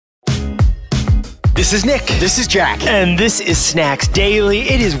This is Nick. This is Jack. And this is Snacks Daily.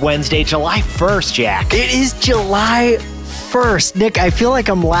 It is Wednesday, July 1st, Jack. It is July 1st. Nick, I feel like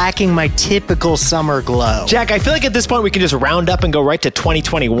I'm lacking my typical summer glow. Jack, I feel like at this point we can just round up and go right to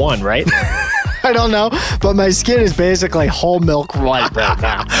 2021, right? I don't know, but my skin is basically whole milk white right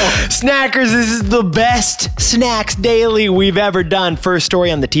now. Snackers, this is the best Snacks Daily we've ever done. First story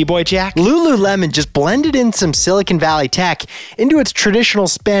on the T-Boy, Jack. Lululemon just blended in some Silicon Valley tech into its traditional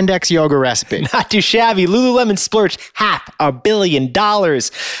spandex yoga recipe. Not too shabby. Lululemon splurged $500 million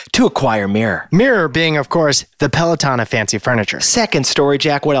to acquire Mirror. Mirror being, of course, the Peloton of fancy furniture. Second story,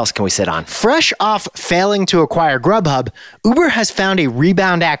 Jack. What else can we sit on? Fresh off failing to acquire Grubhub, Uber has found a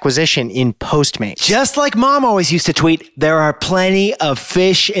rebound acquisition in Postmates. Just like Mom always used to tweet, there are plenty of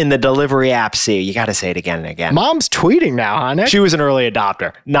fish in the delivery app sea. You got to say it again and again. Mom's tweeting now, huh, Nick? She was an early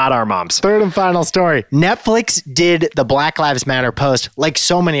adopter, not our moms. Third and final story. Netflix did the Black Lives Matter post like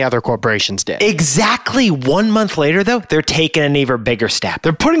so many other corporations did. Exactly 1 month later, though, they're taking an even bigger step.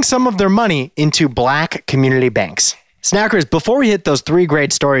 They're putting some of their money into Black community banks. Snackers, before we hit those three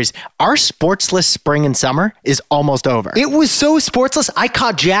great stories, our sportsless spring and summer is almost over. It was so sportsless, I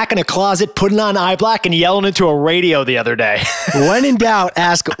caught Jack in a closet putting on eye black and yelling into a radio the other day. When in doubt,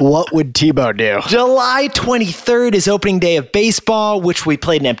 ask what would Tebow do? July 23rd is opening day of baseball, which we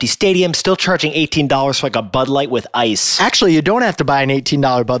played in empty stadium, still charging $18 for like a Bud Light with ice. Actually, you don't have to buy an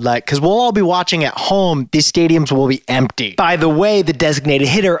 $18 Bud Light because we'll all be watching at home. These stadiums will be empty. By the way, the designated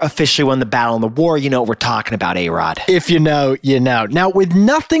hitter officially won the battle in the war. You know what we're talking about, A-Rod. If you know, you know. Now, with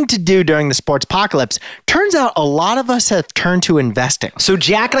nothing to do during the sports apocalypse, turns out a lot of us have turned to investing. So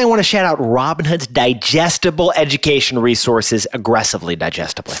Jack and I want to shout out Robinhood's digestible education resources, aggressively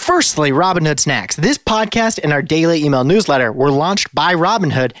digestible. Firstly, Robinhood Snacks. This podcast and our daily email newsletter were launched by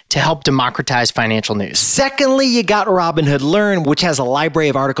Robinhood to help democratize financial news. Secondly, you got Robinhood Learn, which has a library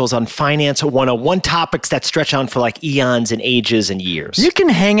of articles on finance 101 topics that stretch on for like eons and ages and years. You can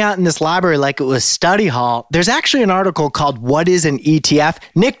hang out in this library like it was study hall. There's actually an article called What is an ETF?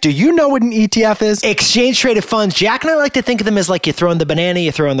 Nick, do you know what an ETF is? Exchange traded funds. Jack and I like to think of them as like you throw in the banana,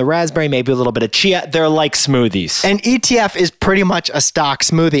 you throw in the raspberry, maybe a little bit of chia. They're like smoothies. An ETF is pretty much a stock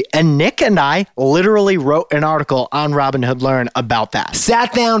smoothie. And Nick and I literally wrote an article on Robinhood Learn about that.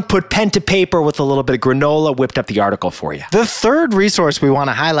 Sat down, put pen to paper with a little bit of granola, whipped up the article for you. The third resource we want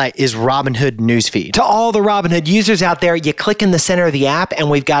to highlight is Robinhood Newsfeed. To all the Robinhood users out there, you click in the center of the app and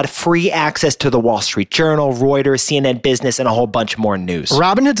we've got free access to the Wall Street Journal, Reuters, CNN Business, and a whole bunch more news.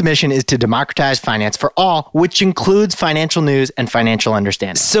 Robinhood's mission is to democratize finance for all, which includes financial news and financial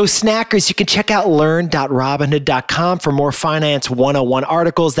understanding. So snackers, you can check out learn.robinhood.com for more finance 101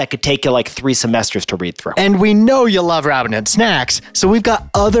 articles that could take you like 3 semesters to read through. And we know you love Robinhood Snacks, so we've got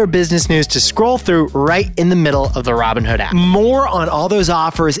other business news to scroll through right in the middle of the Robinhood app. More on all those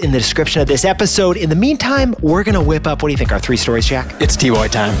offers in the description of this episode. In the meantime, we're going to whip up, what do you think, our 3 stories, Jack? It's T-Boy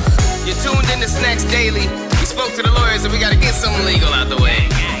time. You're tuned in to Snacks Daily. We spoke to the lawyers and we gotta get something legal out the way.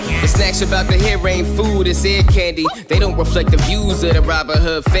 The snacks about to hear ain't food, it's ear candy. They don't reflect the views of the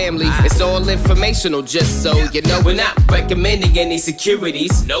Robinhood family. It's all informational, just so you know. We're not recommending any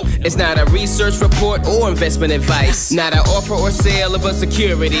securities. Nope. It's not a research report or investment advice. Not an offer or sale of a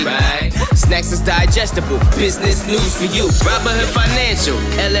security. Right. Snacks is digestible, business news for you. Robinhood Financial,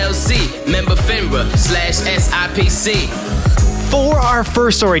 LLC, member FINRA/SIPC. For our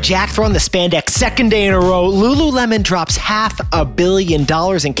first story, Jack throwing the spandex second day in a row, Lululemon drops $500 million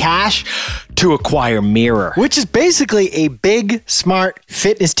in cash to acquire Mirror. Which is basically a big, smart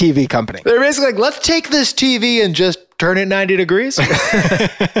fitness TV company. They're basically like, let's take this TV and just turn it 90 degrees.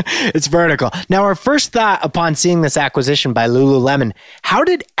 It's vertical. Now, our first thought upon seeing this acquisition by Lululemon, how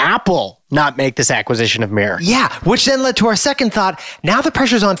did Apple not make this acquisition of Mirror? Yeah, which then led to our second thought. Now the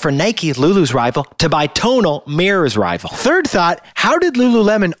pressure's on for Nike, Lulu's rival, to buy Tonal, Mirror's rival. Third thought, how did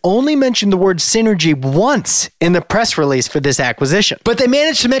Lululemon only mention the word synergy once in the press release for this acquisition? But they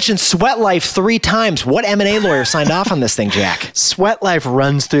managed to mention Sweat Life 3 times. What M&A lawyer signed off on this thing, Jack? Sweat Life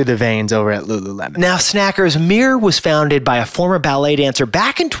runs through the veins over at Lululemon. Now, snackers, Mirror was founded by a former ballet dancer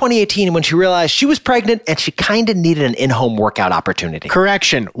back in 2018 when she realized she was pregnant and she kind of needed an in-home workout opportunity.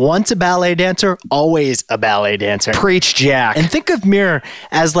 Correction, once a ballet dancer, always a ballet dancer. Preach, Jack. And think of Mirror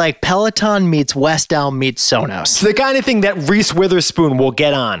as like Peloton meets West Elm meets Sonos. It's the kind of thing that Reese Witherspoon will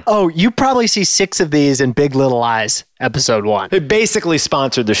get on. Oh, you probably see 6 of these in Big Little Lies episode 1. It basically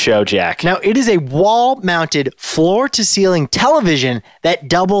sponsored the show, Jack. Now, it is a wall-mounted, floor-to-ceiling television that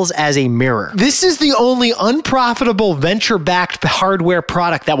doubles as a mirror. This is the only unprofitable venture-backed hardware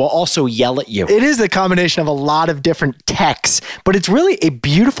product that will also yell at you. It is the combination of a lot of different techs, but it's really a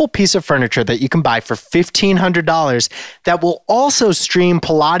beautiful piece of furniture that you can buy for $1,500 that will also stream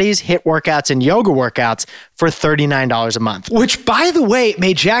Pilates, HIIT workouts, and yoga workouts for $39 a month. Which, by the way,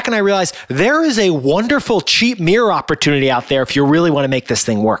 made Jack and I realize there is a wonderful cheap mirror opportunity out there if you really want to make this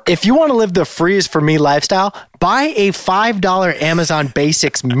thing work. If you want to live the freeze for me lifestyle, buy a $5 Amazon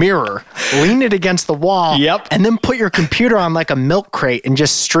Basics mirror, lean it against the wall, and then put your computer on like a milk crate and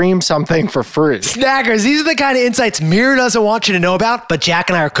just stream something for free. Snackers, these are the kind of insights Mirror doesn't want you to know about, but Jack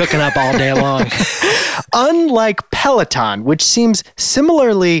and I are cooking up all day long. Unlike Peloton, which seems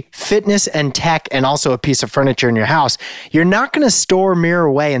similarly fitness and tech and also a piece of furniture in your house, you're not going to store Mirror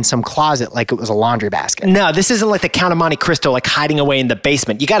away in some closet like it was a laundry basket. No, this isn't like the Count of Monte Cristo, like hiding away in the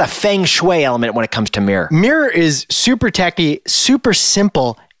basement. You got a feng shui element when it comes to Mirror. Mirror is super techy, super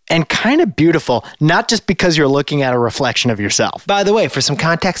simple, and kind of beautiful, not just because you're looking at a reflection of yourself. By the way, for some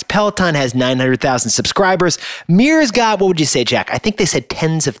context, Peloton has 900,000 subscribers. Mirror's got, what would you say, Jack? I think they said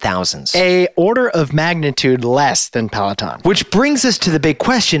tens of thousands. A order of magnitude less than Peloton. Which brings us to the big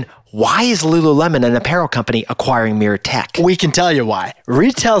question. Why is Lululemon, an apparel company, acquiring Mirror tech? We can tell you why.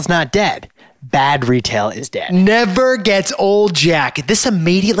 Retail's not dead. Bad retail is dead. Never gets old, Jack. This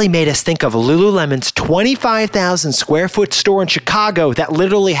immediately made us think of Lululemon's 25,000 square foot store in Chicago that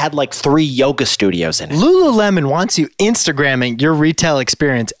literally had like 3 yoga studios in it. Lululemon wants you Instagramming your retail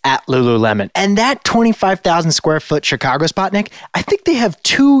experience at Lululemon. And that 25,000 square foot Chicago spot, Nick, I think they have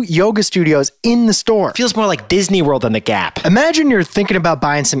 2 yoga studios in the store. Feels more like Disney World than the Gap. Imagine you're thinking about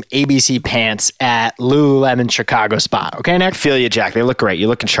buying some ABC pants at Lululemon Chicago spot. Okay, Nick? Feel you, Jack. They look great. You're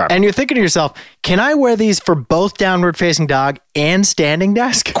looking sharp. And you're thinking to yourself, can I wear these for both downward facing dog and standing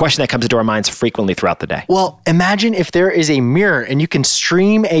desk? Question that comes into our minds frequently throughout the day. Well, imagine if there is a mirror and you can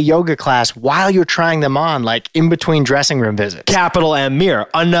stream a yoga class while you're trying them on, like in between dressing room visits. Capital M Mirror.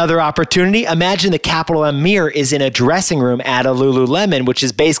 Another opportunity. Imagine the Capital M Mirror is in a dressing room at a Lululemon, which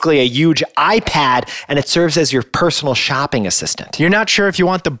is basically a huge iPad, and it serves as your personal shopping assistant. You're not sure if you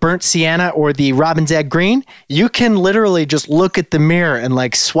want the burnt sienna or the robin's egg green? You can literally just look at the mirror and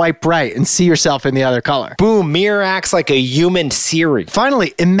like swipe right and see yourself in the other color. Boom, Mirror acts like a human Siri.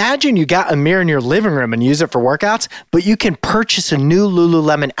 Finally, imagine you got a mirror in your living room and use it for workouts, but you can purchase a new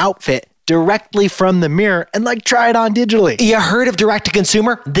Lululemon outfit directly from the mirror and like try it on digitally. You heard of direct to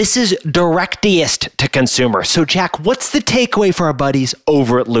consumer? This is directiest to consumer. So Jack, what's the takeaway for our buddies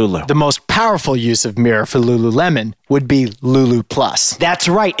over at Lulu? The most powerful use of mirror for Lululemon would be Lulu Plus. That's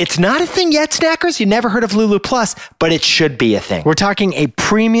right. It's not a thing yet, Snackers. You never heard of Lulu Plus, but it should be a thing. We're talking a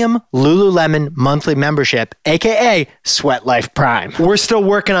premium Lululemon monthly membership, aka Sweat Life Prime. We're still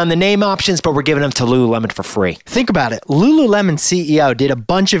working on the name options, but we're giving them to Lululemon for free. Think about it. Lululemon CEO did a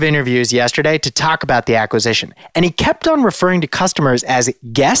bunch of interviews yesterday to talk about the acquisition, and he kept on referring to customers as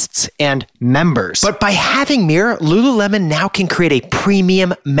guests and members. But by having Mirror, Lululemon now can create a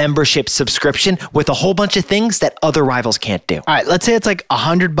premium membership subscription with a whole bunch of things that other rivals can't do. All right, let's say it's like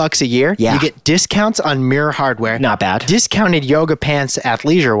 $100 a year. Yeah. You get discounts on Mirror hardware. Not bad. Discounted yoga pants,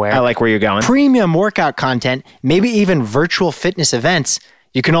 athleisure wear. I like where you're going. Premium workout content, maybe even virtual fitness events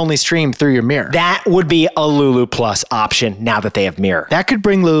you can only stream through your Mirror. That would be a Lulu Plus option now that they have Mirror. That could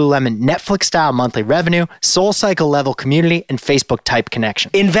bring Lululemon Netflix-style monthly revenue, SoulCycle-level community, and Facebook-type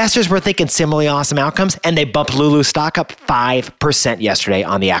connection. Investors were thinking similarly awesome outcomes, and they bumped Lulu stock up 5% yesterday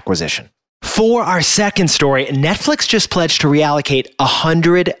on the acquisition. For our second story, Netflix just pledged to reallocate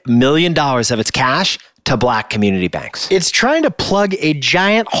 $100 million of its cash to Black community banks. It's trying to plug a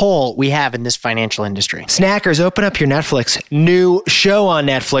giant hole we have in this financial industry. Snackers, open up your Netflix. New show on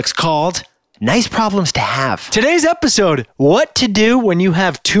Netflix called Nice Problems to Have. Today's episode, what to do when you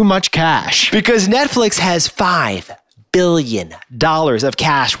have too much cash. Because Netflix has $5 billion of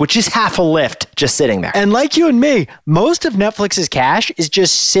cash, which is half a lift just sitting there. And like you and me, most of Netflix's cash is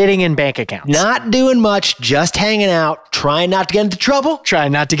just sitting in bank accounts. Not doing much, just hanging out, trying not to get into trouble.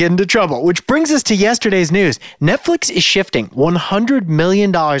 Trying not to get into trouble, which brings us to yesterday's news. Netflix is shifting $100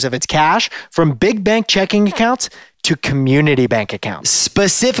 million of its cash from big bank checking accounts to community bank accounts.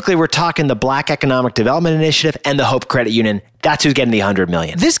 Specifically, we're talking the Black Economic Development Initiative and the Hope Credit Union. That's who's getting the $100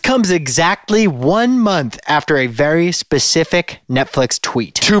 million. This comes exactly 1 month after a very specific Netflix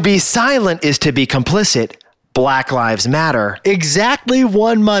tweet. To be silent is to be complicit. Black Lives Matter. Exactly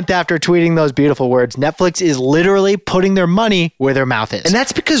 1 month after tweeting those beautiful words, Netflix is literally putting their money where their mouth is. And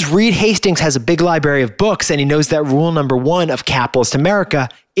that's because Reed Hastings has a big library of books, and he knows that rule number 1 of capitalist America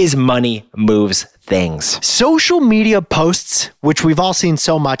is money moves things. Social media posts, which we've all seen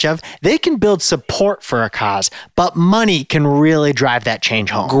so much of, they can build support for a cause, but money can really drive that change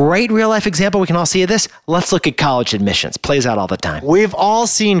home. Great real-life example we can all see of this. Let's look at college admissions. Plays out all the time. We've all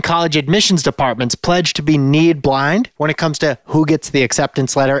seen college admissions departments pledge to be need blind when it comes to who gets the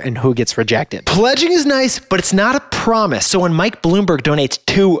acceptance letter and who gets rejected. Pledging is nice, but it's not a promise. So when Mike Bloomberg donates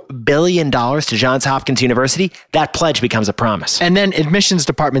 $2 billion to Johns Hopkins University, that pledge becomes a promise. And then admissions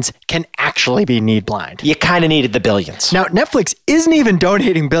departments can actually be need blind. You kind of needed the billions. Now, Netflix isn't even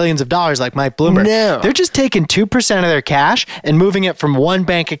donating billions of dollars like Mike Bloomberg. No. They're just taking 2% of their cash and moving it from one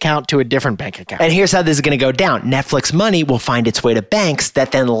bank account to a different bank account. And here's how this is going to go down. Netflix money will find its way to banks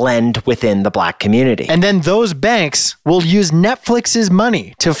that then lend within the black community. And then those banks will use Netflix's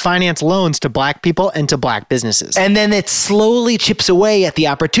money to finance loans to black people and to black businesses. And then it slowly chips away at the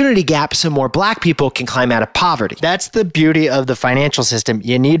opportunity gap so more black people can climb out of poverty. That's the beauty of the financial system.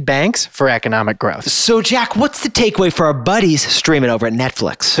 You need banks for economic growth. So, Jack, what's the takeaway for our buddies streaming over at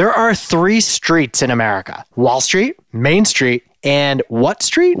Netflix? There are 3 streets in America: Wall Street, Main Street, and what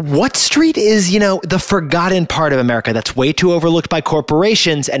street? What street is, the forgotten part of America that's way too overlooked by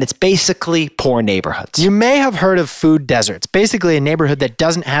corporations, and it's basically poor neighborhoods. You may have heard of food deserts, basically a neighborhood that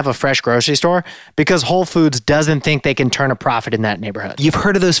doesn't have a fresh grocery store because Whole Foods doesn't think they can turn a profit in that neighborhood. You've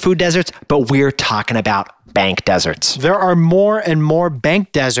heard of those food deserts, but we're talking about bank deserts. There are more and more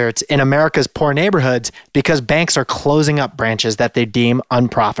bank deserts in America's poor neighborhoods because banks are closing up branches that they deem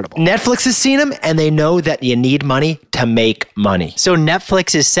unprofitable. Netflix has seen them, and they know that you need money to make money. So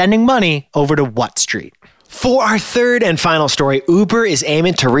Netflix is sending money over to what street? For our third and final story, Uber is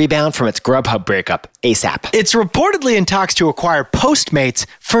aiming to rebound from its Grubhub breakup ASAP. It's reportedly in talks to acquire Postmates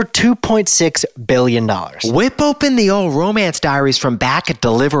for $2.6 billion. Whip open the old romance diaries from back at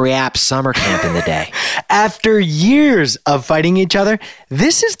Delivery App summer camp in the day. After years of fighting each other,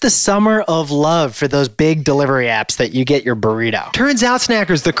 this is the summer of love for those big delivery apps that you get your burrito. Turns out,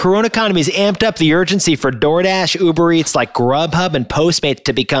 snackers, the corona economy's amped up the urgency for DoorDash, Uber Eats like Grubhub and Postmates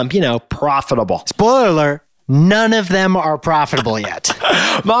to become, profitable. Spoiler alert. None of them are profitable yet.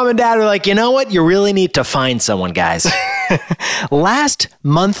 Mom and dad are like, you know what? You really need to find someone, guys. Last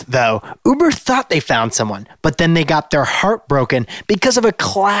month, though, Uber thought they found someone, but then they got their heart broken because of a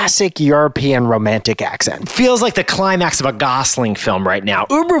classic European romantic accent. Feels like the climax of a Gosling film right now.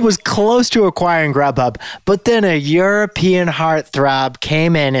 Uber was close to acquiring Grubhub, but then a European heartthrob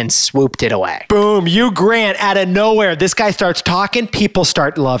came in and swooped it away. Boom, Hugh Grant out of nowhere. This guy starts talking, people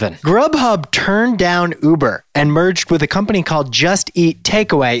start loving. Grubhub turned down Uber and merged with a company called Just Eat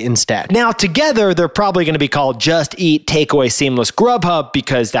Takeaway instead. Now, together, they're probably going to be called Just Eat Takeaway Seamless Grubhub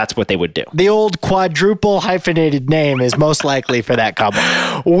because that's what they would do. The old quadruple hyphenated name is most likely for that couple.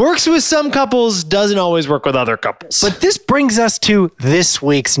 Works with some couples, doesn't always work with other couples. But this brings us to this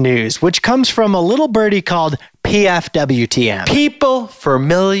week's news, which comes from a little birdie called PFWTM. People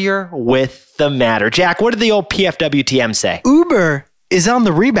familiar with the matter. Jack, what did the old PFWTM say? Uber is on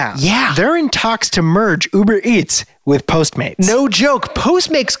the rebound. Yeah. They're in talks to merge Uber Eats with Postmates. No joke.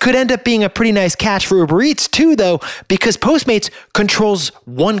 Postmates could end up being a pretty nice catch for Uber Eats too, though, because Postmates controls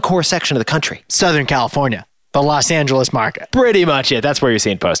one core section of the country. Southern California. The Los Angeles market. Pretty much it. That's where you're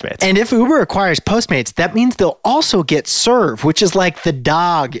seeing Postmates. And if Uber acquires Postmates, that means they'll also get Serve, which is like the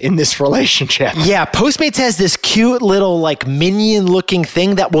dog in this relationship. Yeah, Postmates has this cute little minion-looking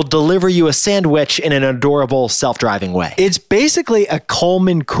thing that will deliver you a sandwich in an adorable self-driving way. It's basically a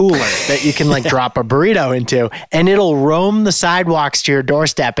Coleman cooler that you can drop a burrito into, and it'll roam the sidewalks to your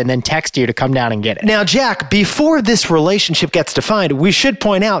doorstep and then text you to come down and get it. Now, Jack, before this relationship gets defined, we should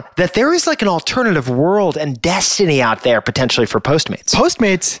point out that there is an alternative world and destiny out there potentially for Postmates.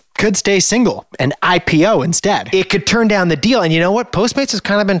 Postmates could stay single and IPO instead. It could turn down the deal. And you know what? Postmates has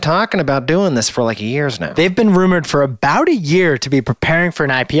kind of been talking about doing this for years now. They've been rumored for about a year to be preparing for an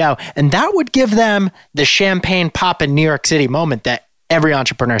IPO, and that would give them the champagne pop in New York City moment that every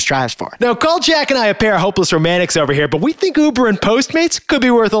entrepreneur strives for. Now, call Jack and I a pair of hopeless romantics over here, but we think Uber and Postmates could be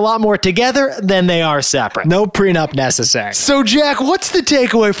worth a lot more together than they are separate. No prenup necessary. So, Jack, what's the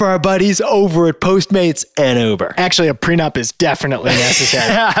takeaway for our buddies over at Postmates and Uber? Actually, a prenup is definitely necessary.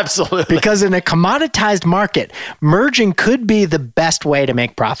 Absolutely. Because in a commoditized market, merging could be the best way to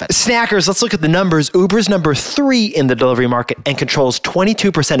make profits. Snackers, let's look at the numbers. Uber's number 3 in the delivery market and controls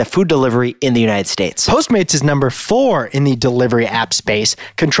 22% of food delivery in the United States. Postmates is number 4 in the delivery app space,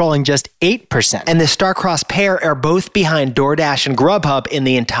 controlling just 8%. And the star-crossed pair are both behind DoorDash and Grubhub in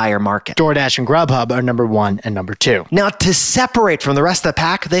the entire market. DoorDash and Grubhub are number 1 and number 2. Now, to separate from the rest of the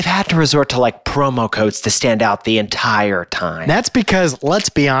pack, they've had to resort to like promo codes to stand out the entire time. That's because, let's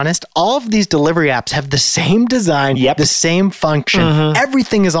be honest, all of these delivery apps have the same design, the same function.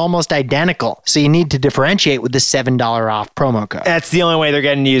 Everything is almost identical. So you need to differentiate with the $7 off promo code. That's the only way they're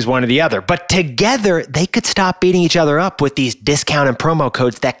getting to use one or the other. But together, they could stop beating each other up with these discount and promo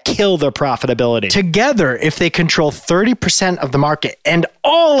codes that kill their profitability. Together, if they control 30% of the market and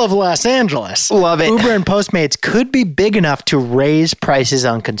all of Los Angeles, love it. Uber and Postmates could be big enough to raise prices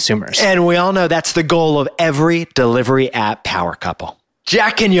on consumers. And we all know that's the goal of every delivery app power couple.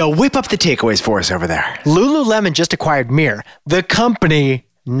 Jack, can you whip up the takeaways for us over there? Lululemon just acquired Mirror, the company,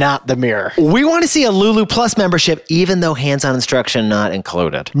 not the mirror. We want to see a Lulu Plus membership, even though hands-on instruction not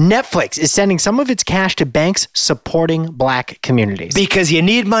included. Netflix is sending some of its cash to banks supporting Black communities. Because you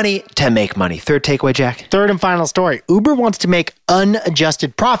need money to make money. Third takeaway, Jack. Third and final story. Uber wants to make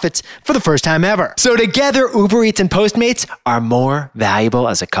unadjusted profits for the first time ever. So together, Uber Eats and Postmates are more valuable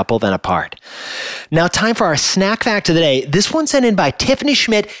as a couple than apart. Now, time for our snack fact of the day. This one's sent in by Tiffany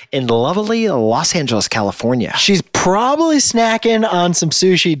Schmidt in lovely Los Angeles, California. She's probably snacking on some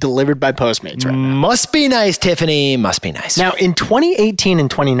sushi delivered by Postmates right now. Must be nice, Tiffany. Must be nice. Now, in 2018 and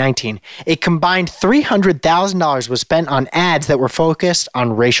 2019, a combined $300,000 was spent on ads that were focused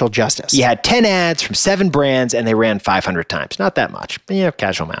on racial justice. You had 10 ads from 7 brands, and they ran 500 times. Not that much, but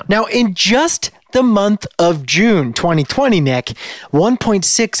casual amount. Now, in just the month of June 2020, Nick,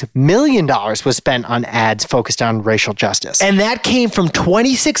 $1.6 million was spent on ads focused on racial justice. And that came from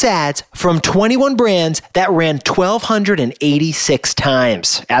 26 ads from 21 brands that ran 1,286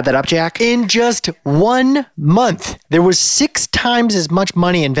 times. Add that up, Jack. In just 1 month, there was 6 times as much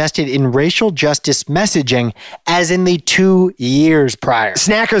money invested in racial justice messaging as in the 2 years prior.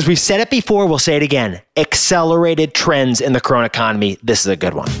 Snackers, we've said it before, we'll say it again. Accelerated trends in the current economy. This is a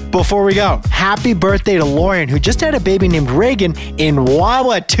good one. Before we go, happy birthday to Lauren, who just had a baby named Reagan in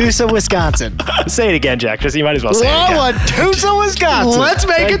Wauwatosa, Wisconsin. Say it again, Jack, because you might as well say it again. Wauwatosa, Wisconsin. Let's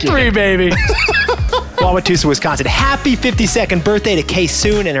make it 3, baby. Wauwatosa, Wisconsin. Happy 52nd birthday to Kay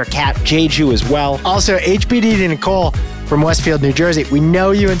Soon and her cat Jeju as well. Also, HBD to Nicole from Westfield, New Jersey. We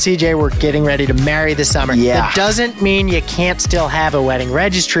know you and CJ were getting ready to marry this summer. Yeah. That doesn't mean you can't still have a wedding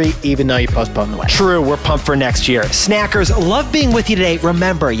registry, even though you postponed the wedding. True, we're pumped for next year. Snackers, love being with you today.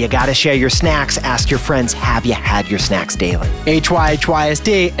 Remember, you got to share your snacks. Ask your friends, have you had your snacks daily?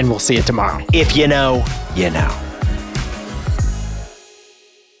 HYHYSD, and we'll see you tomorrow. If you know, you know.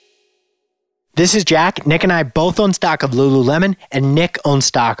 This is Jack. Nick and I both own stock of Lululemon, and Nick owns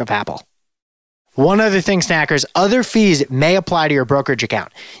stock of Apple. One other thing, snackers, other fees may apply to your brokerage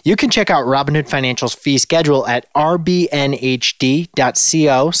account. You can check out Robinhood Financial's fee schedule at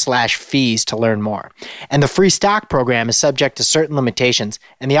rbnhd.co/fees to learn more. And the free stock program is subject to certain limitations,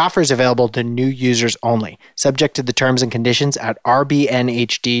 and the offer is available to new users only, subject to the terms and conditions at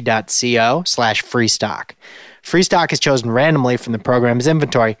rbnhd.co/free stock. Free stock is chosen randomly from the program's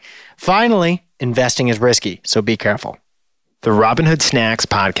inventory. Finally, investing is risky, so be careful. The Robinhood Snacks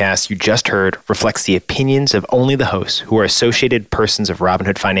podcast you just heard reflects the opinions of only the hosts who are associated persons of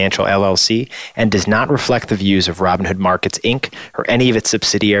Robinhood Financial LLC and does not reflect the views of Robinhood Markets, Inc. or any of its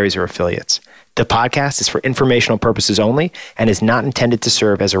subsidiaries or affiliates. The podcast is for informational purposes only and is not intended to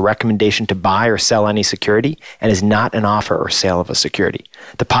serve as a recommendation to buy or sell any security and is not an offer or sale of a security.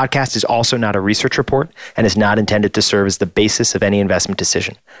 The podcast is also not a research report and is not intended to serve as the basis of any investment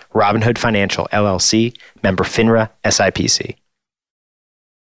decision. Robinhood Financial LLC, member FINRA, SIPC.